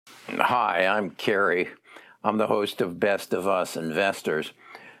Hi, I'm Kerry. I'm the host of Best of Us Investors.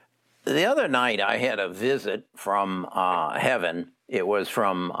 The other night I had a visit from heaven. It was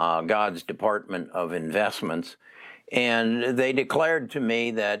from God's Department of Investments. And they declared to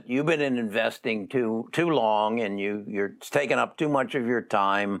me that you've been in investing too long and you're taking up too much of your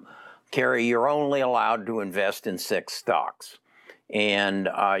time. Kerry, you're only allowed to invest in 6 stocks. And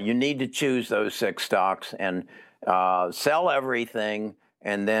you need to choose those 6 stocks and sell everything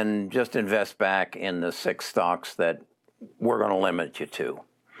and then just invest back in the 6 stocks that we're going to limit you to.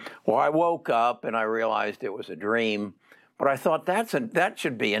 Well, I woke up and I realized it was a dream, but I thought that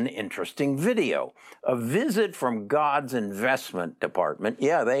should be an interesting video. A visit from God's investment department.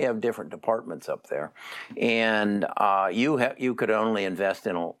 Yeah, they have different departments up there. And you could only invest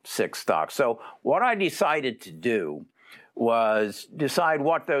in 6 stocks. So what I decided to do was decide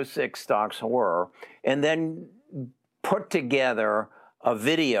what those 6 stocks were and then put together a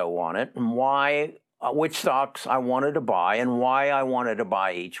video on it and why, which stocks I wanted to buy and why I wanted to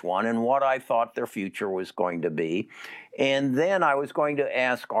buy each one and what I thought their future was going to be. And then I was going to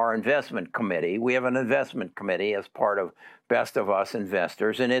ask our investment committee. We have an investment committee as part of Best of Us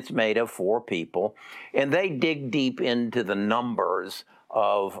Investors, and it's made of 4 people. And they dig deep into the numbers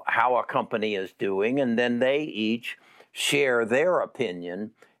of how a company is doing, and then they each share their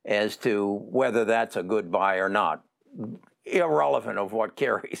opinion as to whether that's a good buy or not, irrelevant of what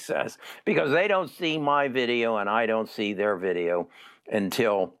Kerry says, because they don't see my video and I don't see their video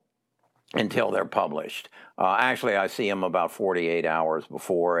until they're published. Actually, I see them about 48 hours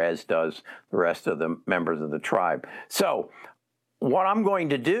before, as does the rest of the members of the tribe. So what I'm going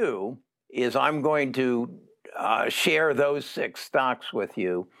to do is I'm going to share those 6 stocks with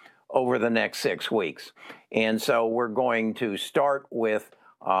you over the next 6 weeks. And so we're going to start with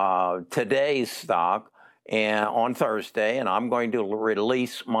today's stock and on Thursday, and I'm going to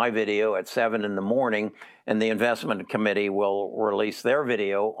release my video at 7 in the morning, and the investment committee will release their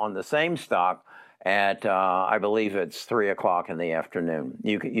video on the same stock at, I believe it's 3 o'clock in the afternoon.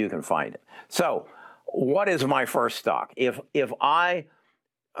 You can find it. So what is my first stock? If I,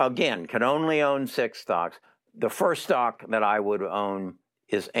 again, can only own 6 stocks, the first stock that I would own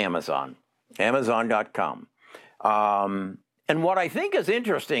is Amazon, Amazon.com. And what I think is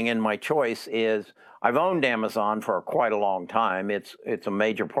interesting in my choice is I've owned Amazon for quite a long time. It's a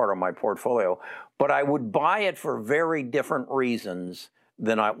major part of my portfolio, but I would buy it for very different reasons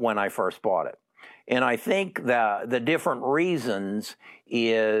than when I first bought it. And I think the different reasons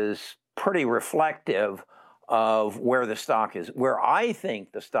is pretty reflective of where the stock is, where I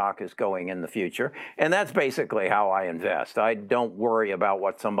think the stock is going in the future. And that's basically how I invest. I don't worry about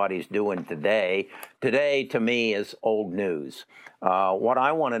what somebody's doing today. Today, to me, is old news. What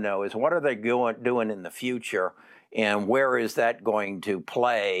I want to know is what are they doing in the future, and where is that going to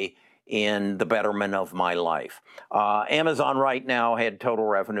play in the betterment of my life? Amazon right now had total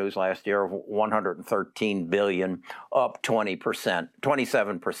revenues last year of $113 billion, up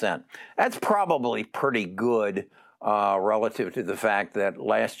 27%. That's probably pretty good relative to the fact that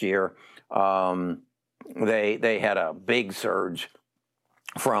last year they had a big surge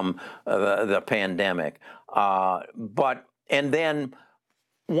from the pandemic. And then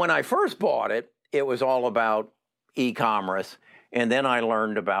when I first bought it, it was all about e-commerce, and then I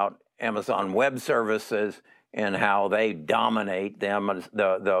learned about Amazon Web Services and how they dominate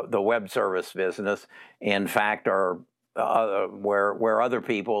the web service business. In fact, are where other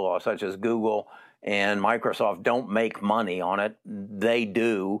people such as Google and Microsoft don't make money on it, they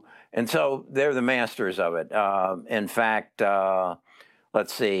do, and so they're the masters of it. In fact,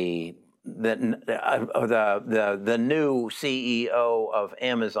 let's see. The new CEO of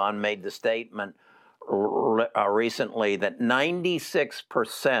Amazon made the statement recently that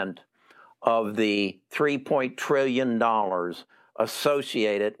 96% of the $3 trillion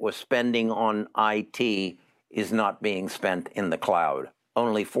associated with spending on IT is not being spent in the cloud.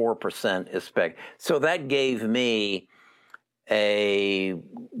 Only 4% is spent. So that gave me a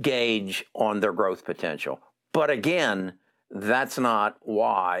gauge on their growth potential. But again, that's not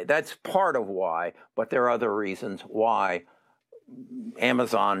why. That's part of why, but there are other reasons why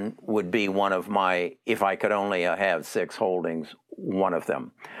Amazon would be one of my, if I could only have 6 holdings, one of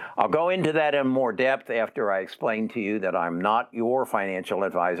them. I'll go into that in more depth after I explain to you that I'm not your financial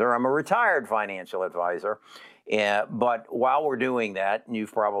advisor. I'm a retired financial advisor. But while we're doing that, and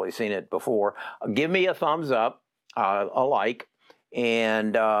you've probably seen it before, give me a thumbs up, a like,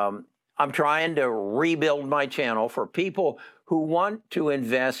 and I'm trying to rebuild my channel for people who want to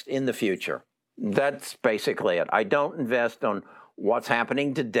invest in the future. That's basically it. I don't invest on what's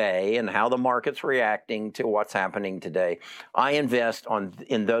happening today and how the market's reacting to what's happening today. I invest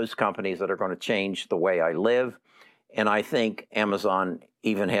in those companies that are going to change the way I live, and I think Amazon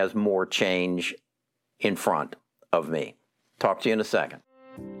even has more change in front of me. Talk to you in a second.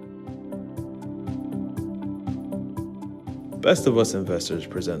 Best of Us Investors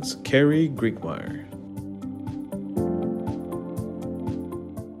presents Kerry Griegmeier.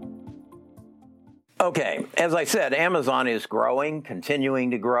 Okay, as I said, Amazon is growing,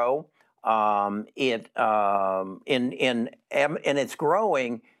 continuing to grow. And it's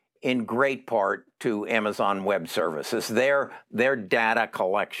growing in great part to Amazon Web Services, their data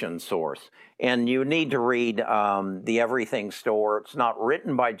collection source. And you need to read the Everything Store. It's not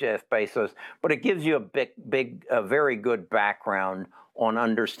written by Jeff Bezos, but it gives you a very good background on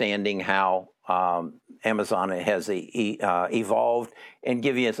understanding how Amazon has evolved, and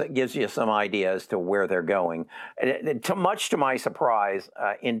gives you some idea as to where they're going. Much to my surprise,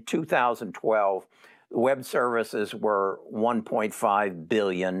 in 2012, web services were $1.5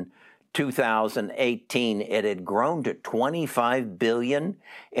 billion. 2018, it had grown to $25 billion,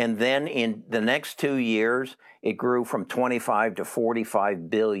 and then in the next 2 years, it grew from $25 to $45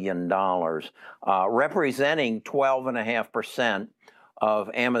 billion, representing 12.5% of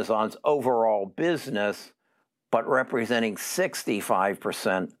Amazon's overall business, but representing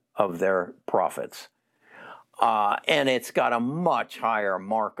 65% of their profits. And it's got a much higher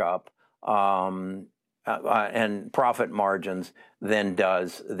markup and profit margins than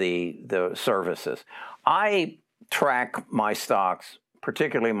does the services. I track my stocks,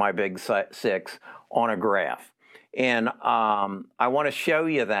 particularly my big six, on a graph. And I want to show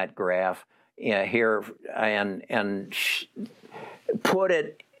you that graph here and put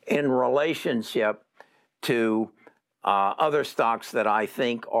it in relationship to other stocks that I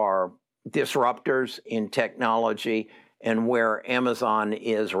think are disruptors in technology and where Amazon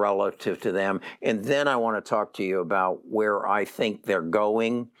is relative to them. And then I want to talk to you about where I think they're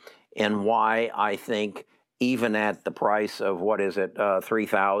going and why I think even at the price of, what is it,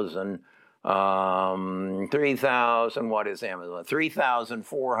 3,000, what is Amazon?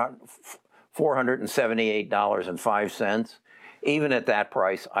 $3,478.05. Even at that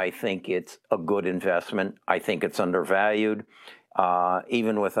price, I think it's a good investment. I think it's undervalued,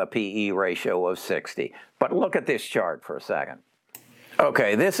 even with a PE ratio of 60. But look at this chart for a second.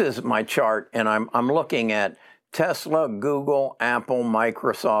 Okay, this is my chart, and I'm looking at Tesla, Google, Apple,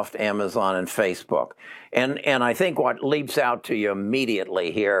 Microsoft, Amazon, and Facebook. And I think what leaps out to you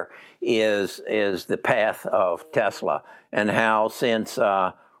immediately here is the path of Tesla, and how since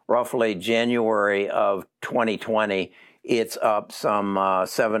roughly January of 2020, it's up some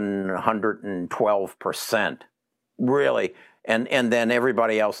 712%, really. And then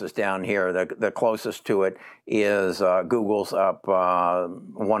everybody else is down here. The closest to it is Google's up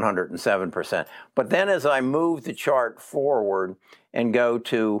 107%. But then as I move the chart forward and go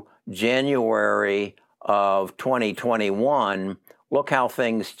to January of 2021, look how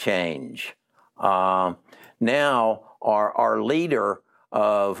things change. Now our leader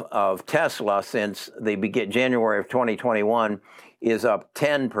of Tesla since January of 2021 is up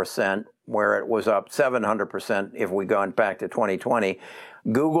 10%, where it was up 700% if we go back to 2020.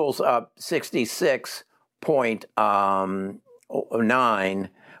 Google's up 66.9.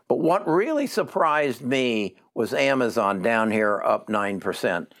 But what really surprised me was Amazon down here up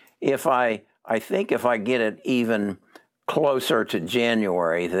 9%. I think if I get it even closer to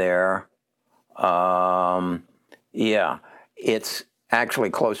January there, it's actually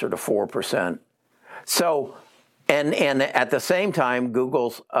closer to 4%. So, and at the same time,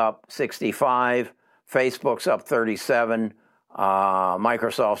 Google's up 65, Facebook's up 37,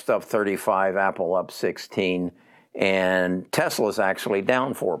 Microsoft's up 35, Apple up 16, and Tesla's actually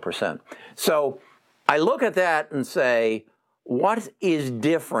down 4%. So I look at that and say, what is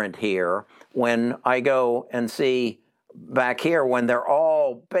different here when I go and see back here when they're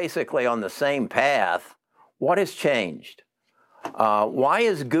all basically on the same path? What has changed? Why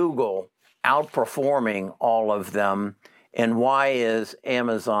is Google outperforming all of them, and why is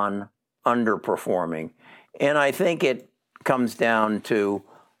Amazon underperforming? And I think it comes down to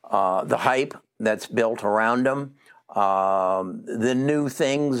the hype that's built around them, the new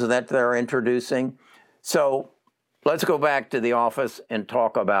things that they're introducing. So let's go back to the office and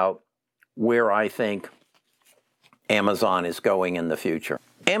talk about where I think Amazon is going in the future.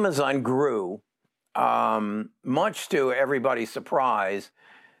 Amazon grew, much to everybody's surprise,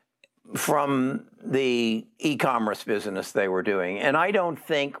 from the e-commerce business they were doing. And I don't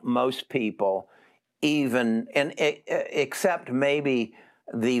think most people even, except maybe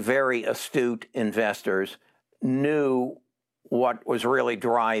the very astute investors, knew what was really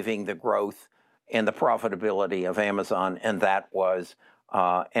driving the growth and the profitability of Amazon, and that was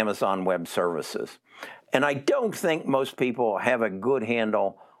Amazon Web Services. And I don't think most people have a good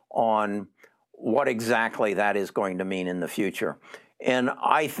handle on what exactly that is going to mean in the future. And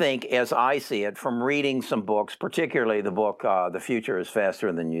I think, as I see it, from reading some books, particularly the book The Future is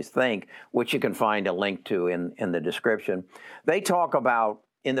Faster Than You Think, which you can find a link to in the description, they talk about,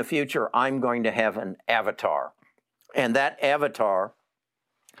 in the future, I'm going to have an avatar. And that avatar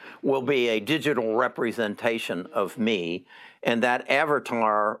will be a digital representation of me, and that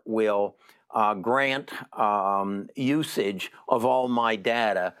avatar will grant usage of all my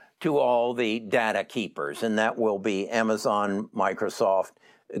data to all the data keepers, and that will be Amazon, Microsoft,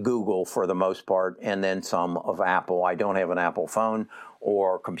 Google for the most part, and then some of Apple. I don't have an Apple phone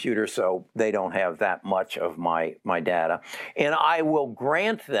or computer, so they don't have that much of my data. And I will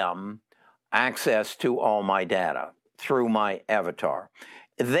grant them access to all my data through my avatar.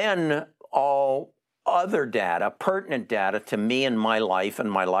 Then all other data, pertinent data to me and my life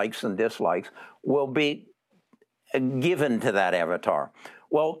and my likes and dislikes, will be given to that avatar.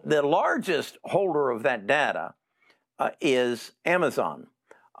 Well, the largest holder of that data is Amazon,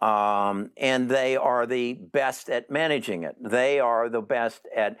 and they are the best at managing it. They are the best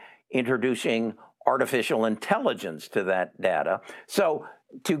at introducing artificial intelligence to that data. So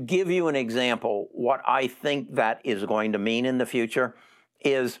to give you an example, what I think that is going to mean in the future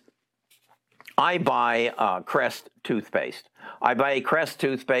is I buy Crest toothpaste. I buy Crest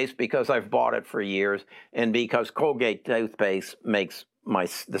toothpaste because I've bought it for years, and because Colgate toothpaste makes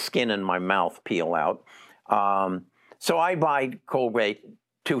the skin in my mouth peel out. So I buy Colgate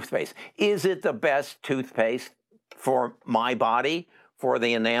toothpaste. Is it the best toothpaste for my body, for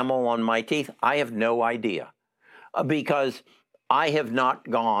the enamel on my teeth? I have no idea, because I have not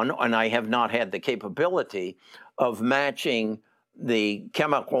gone, and I have not had the capability of matching the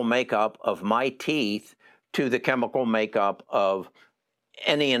chemical makeup of my teeth to the chemical makeup of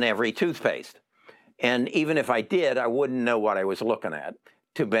any and every toothpaste. And even if I did, I wouldn't know what I was looking at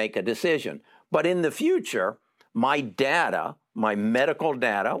to make a decision. But in the future, my data, my medical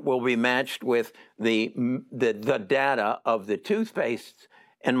data, will be matched with the data of the toothpastes,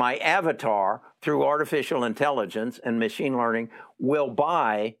 and my avatar, through artificial intelligence and machine learning, will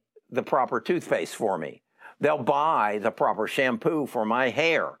buy the proper toothpaste for me. They'll buy the proper shampoo for my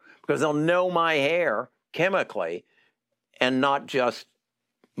hair, because they'll know my hair chemically and not just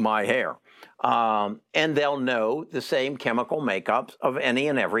my hair. And they'll know the same chemical makeups of any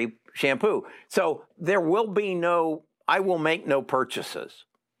and every shampoo. So there will be I will make no purchases.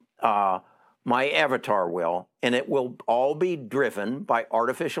 My avatar will, and it will all be driven by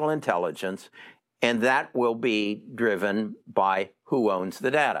artificial intelligence, and that will be driven by who owns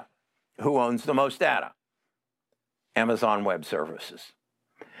the data. Who owns the most data? Amazon Web Services.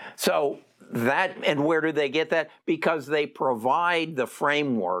 So that, and where do they get that? Because they provide the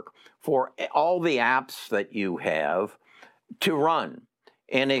framework for all the apps that you have to run.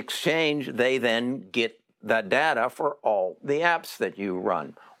 In exchange, they then get that data for all the apps that you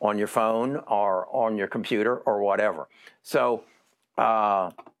run on your phone or on your computer or whatever. So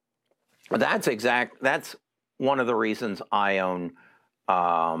that's one of the reasons I own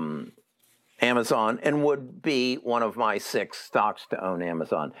Amazon, and would be one of my 6 stocks to own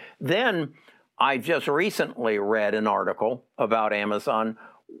Amazon. Then I just recently read an article about Amazon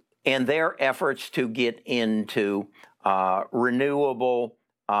and their efforts to get into renewable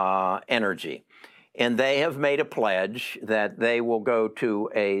energy. And they have made a pledge that they will go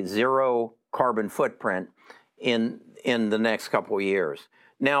to a zero carbon footprint in the next couple of years.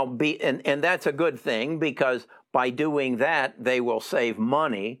 Now, and that's a good thing, because by doing that, they will save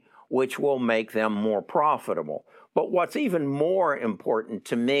money, which will make them more profitable. But what's even more important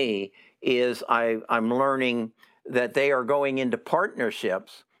to me is I'm learning that they are going into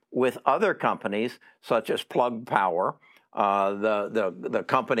partnerships with other companies, such as Plug Power, the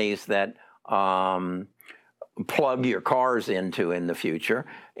companies that plug your cars into in the future.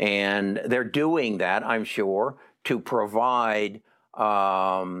 And they're doing that, I'm sure, to provide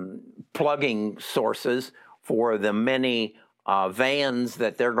plugging sources for the many vans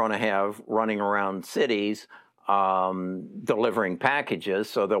that they're going to have running around cities delivering packages,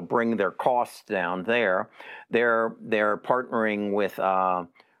 so they'll bring their costs down there. They're partnering with Rivian,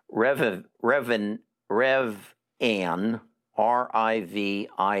 RIVIAN,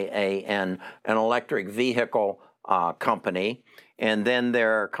 an electric vehicle company, and then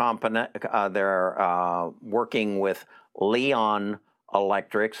they're working with Leon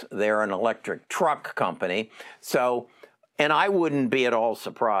Electrics. They're an electric truck company. So, and I wouldn't be at all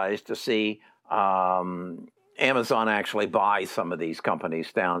surprised to see Amazon actually buys some of these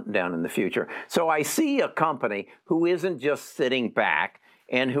companies down in the future. So I see a company who isn't just sitting back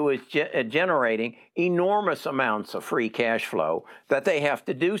and who is generating enormous amounts of free cash flow that they have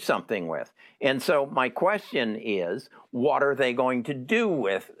to do something with. And so my question is, what are they going to do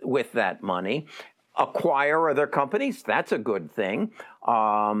with that money? Acquire other companies? That's a good thing.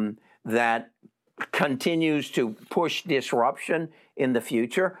 That continues to push disruption in the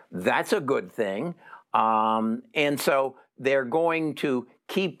future. That's a good thing. And so they're going to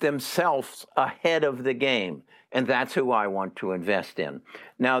keep themselves ahead of the game. And that's who I want to invest in.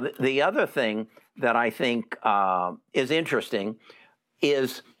 Now, the other thing that I think is interesting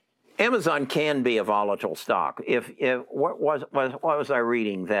is Amazon can be a volatile stock. What was I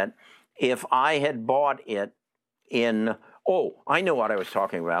reading? That if I had bought it I know what I was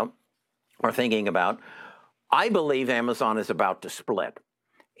talking about or thinking about. I believe Amazon is about to split.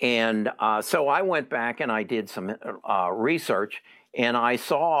 And so I went back and I did some research, and I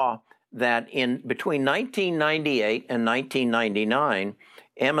saw that in between 1998 and 1999,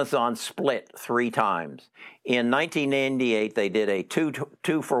 Amazon split 3 times. In 1998, they did a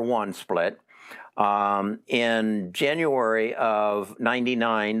two for one split. In January of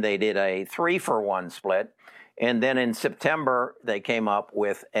 99, they did a 3 for 1 split. And then in September, they came up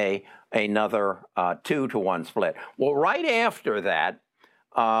with another 2 to 1 split. Well, right after that,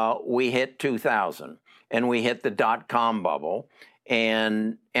 we hit 2000, and we hit the dot-com bubble,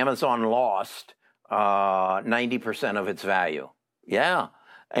 and Amazon lost 90% of its value. Yeah.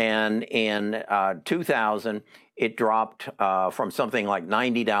 And in 2000, it dropped from something like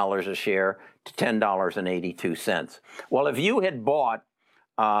 $90 a share to $10.82. Well, if you had bought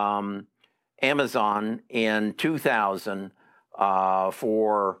Amazon in 2000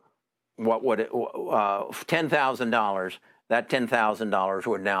 for what would it $10,000, that $10,000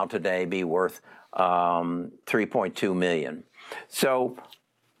 would now today be worth $3.2 million. So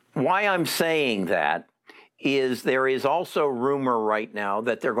why I'm saying that is there is also rumor right now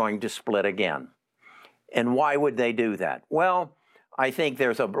that they're going to split again. And why would they do that? Well, I think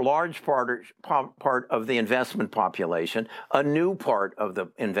there's a large part of the investment population, a new part of the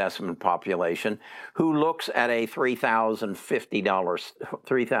investment population, who looks at a $3,050,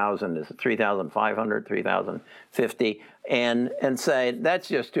 $3,500, $3,050, and say, that's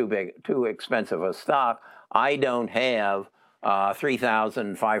just too expensive a stock. I don't have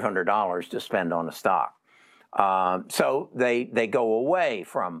 $3,500 to spend on a stock. So they go away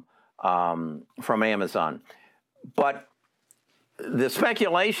from Amazon. But the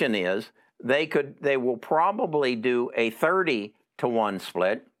speculation is they will probably do a 30 to 1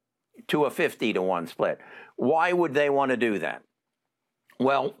 split to a 50 to 1 split. Why would they want to do that?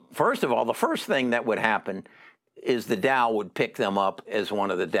 Well, first of all, the first thing that would happen is the Dow would pick them up as one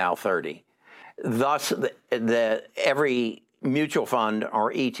of the Dow 30. Thus, every mutual fund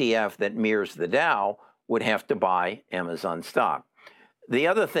or ETF that mirrors the Dow would have to buy Amazon stock. The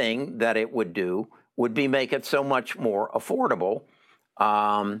other thing that it would do would be make it so much more affordable.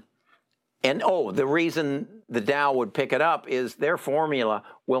 The reason the Dow would pick it up is their formula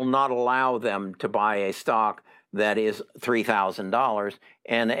will not allow them to buy a stock that is $3,000,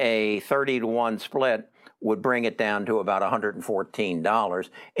 and a 30 to 1 split would bring it down to about $114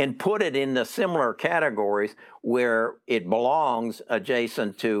 and put it in the similar categories where it belongs,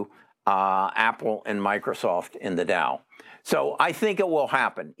 adjacent to Apple and Microsoft in the Dow. So I think it will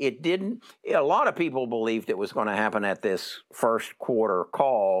happen. It didn't. A lot of people believed it was going to happen at this first quarter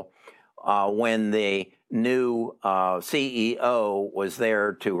call when the new CEO was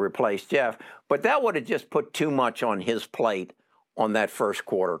there to replace Jeff. But that would have just put too much on his plate on that first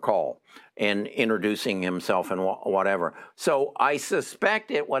quarter call and introducing himself and whatever. So I suspect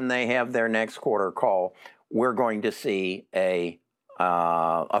it when they have their next quarter call, we're going to see a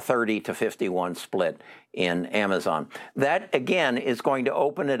 30 to 51 split in Amazon. That, again, is going to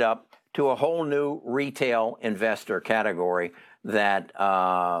open it up to a whole new retail investor category that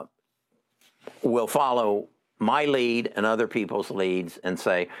will follow my lead and other people's leads and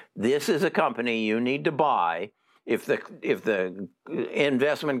say, this is a company you need to buy. If the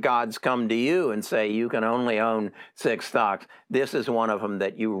investment gods come to you and say you can only own 6 stocks, this is one of them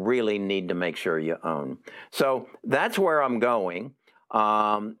that you really need to make sure you own. So that's where I'm going.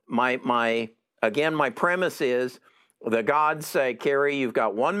 My premise is the gods say, Kerry, you've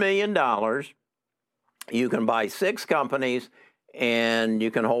got $1 million. You can buy 6 companies and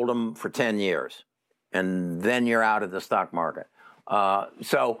you can hold them for 10 years. And then you're out of the stock market.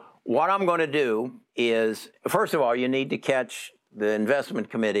 So what I'm going to do is, first of all, you need to catch the investment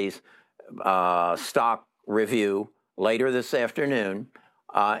committee's stock review later this afternoon.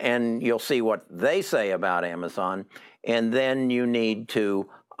 and you'll see what they say about Amazon. And then you need to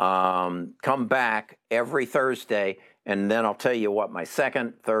come back every Thursday, and then I'll tell you what my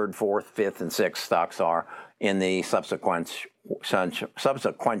second, third, fourth, fifth, and sixth stocks are in the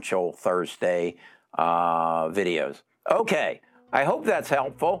subsequential Thursday videos. Okay, I hope that's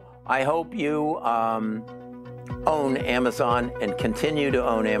helpful. I hope you own Amazon and continue to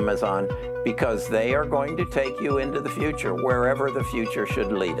own Amazon, because they are going to take you into the future, wherever the future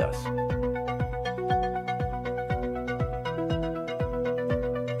should lead us.